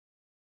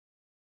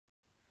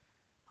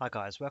Hi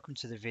guys, welcome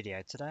to the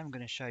video. Today I'm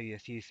going to show you a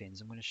few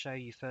things. I'm going to show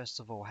you first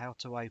of all how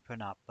to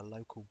open up the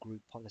local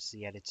group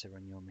policy editor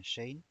on your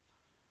machine.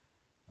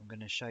 I'm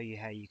going to show you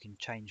how you can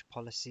change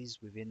policies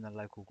within the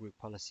local group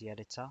policy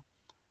editor.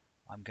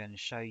 I'm going to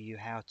show you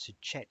how to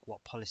check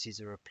what policies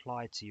are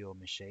applied to your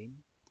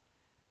machine.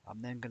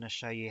 I'm then going to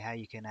show you how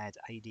you can add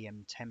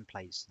ADM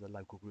templates to the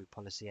local group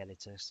policy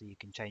editor so you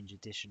can change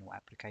additional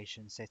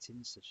application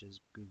settings such as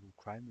Google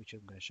Chrome, which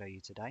I'm going to show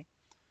you today.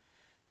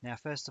 Now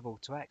first of all,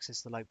 to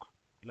access the local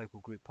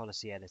group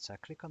policy editor,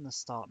 click on the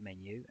start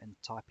menu and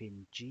type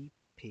in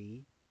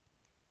gpedit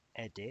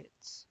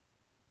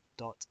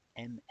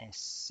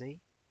msc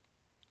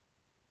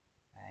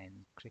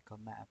and click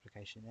on that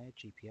application there,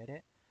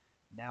 gpedit.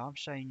 Now I'm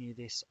showing you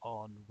this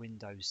on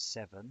Windows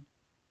 7.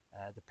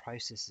 The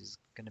process is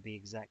going to be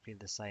exactly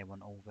the same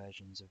on all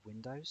versions of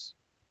Windows.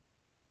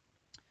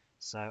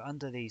 So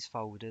under these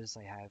folders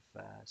they have,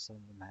 some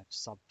of them have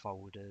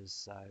subfolders,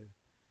 so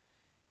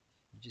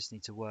you just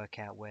need to work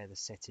out where the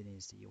setting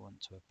is that you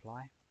want to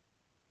apply.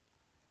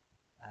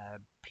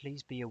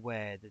 Please be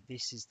aware that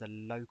this is the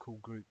local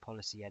group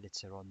policy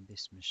editor on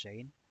this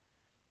machine.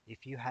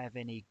 If you have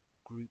any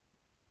group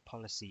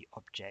policy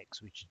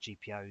objects, which are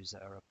GPOs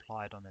that are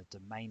applied on a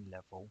domain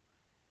level,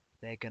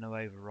 they're going to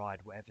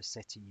override whatever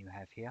setting you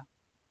have here.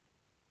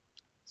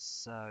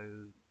 So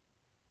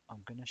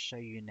I'm going to show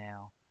you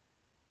now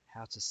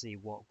how to see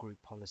what group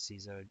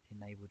policies are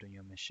enabled on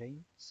your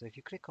machine. So if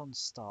you click on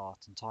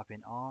Start and type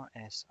in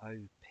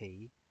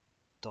rsop.msc,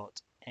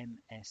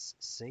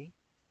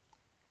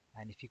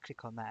 and if you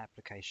click on that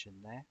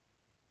application there,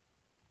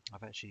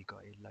 I've actually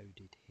got it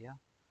loaded here,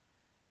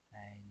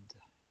 and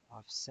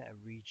I've set a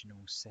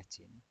regional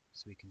setting,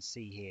 so we can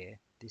see here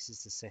this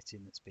is the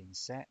setting that's been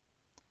set.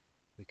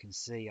 We can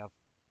see I've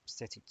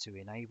set it to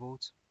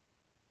enabled,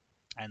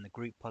 and the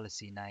group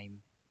policy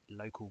name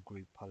local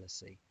group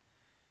policy.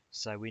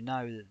 So we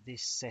know that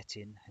this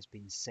setting has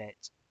been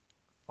set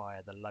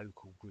via the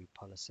local group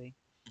policy.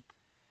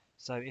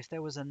 So if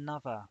there was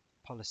another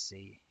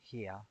policy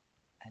here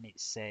and it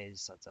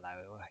says, I don't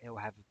know, it will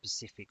have a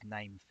specific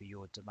name for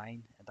your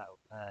domain,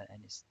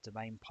 and its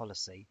domain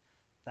policy,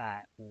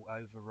 that will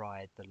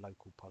override the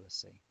local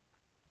policy.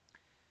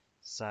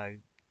 So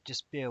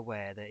just be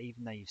aware that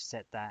even though you've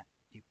set that,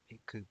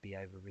 it could be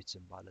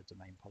overwritten by the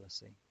domain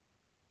policy.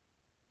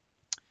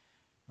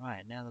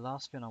 Right, now the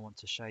last thing I want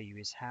to show you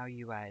is how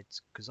you add,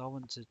 because I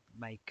want to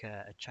make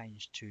a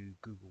change to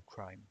Google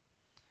Chrome.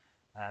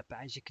 But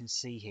as you can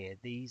see here,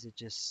 these are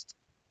just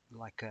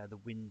like the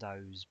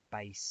Windows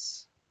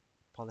base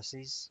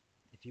policies.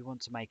 If you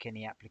want to make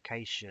any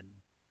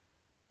application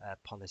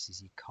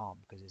policies, you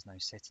can't because there's no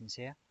settings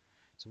here.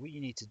 So what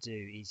you need to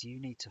do is you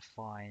need to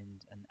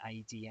find an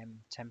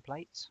ADM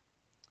template.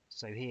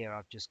 So here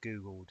I've just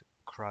Googled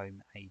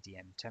Chrome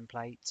ADM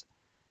template,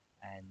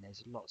 and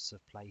there's lots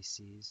of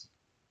places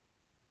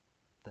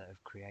that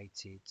have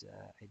created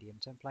ADM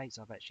templates.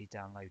 I've actually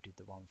downloaded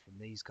the one from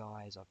these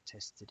guys. I've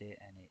tested it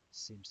and it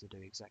seems to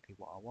do exactly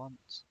what I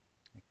want.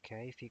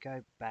 Okay, if you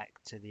go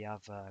back to the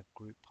other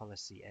group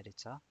policy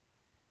editor,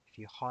 if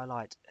you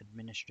highlight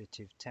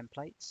administrative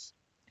templates,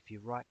 if you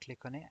right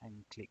click on it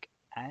and click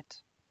add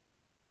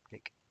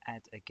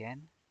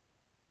again,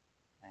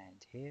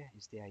 and here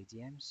is the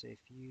ADM. So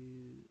if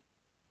you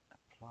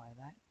apply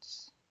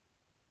that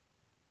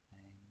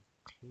and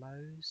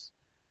close,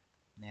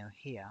 now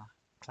here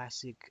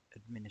classic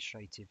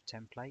administrative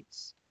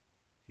templates,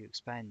 if you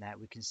expand that,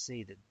 we can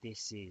see that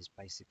this is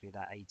basically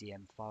that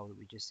ADM file that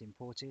we just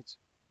imported.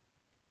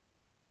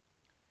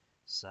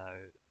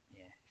 So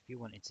yeah, if you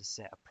wanted to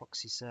set a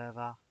proxy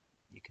server,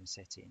 you can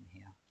set it in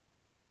here.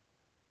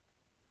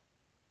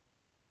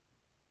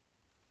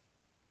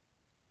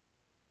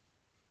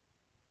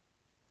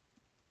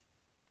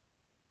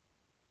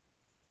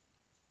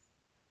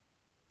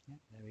 Yeah,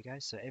 there we go.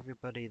 So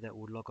everybody that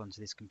will log onto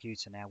this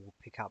computer now will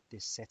pick up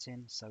this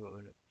setting, so it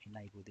will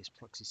enable this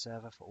proxy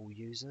server for all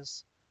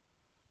users.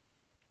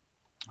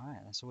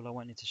 Alright, that's all I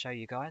wanted to show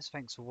you guys.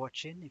 Thanks for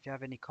watching. If you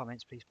have any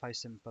comments, please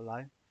post them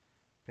below.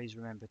 Please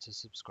remember to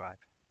subscribe.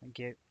 Thank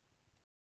you.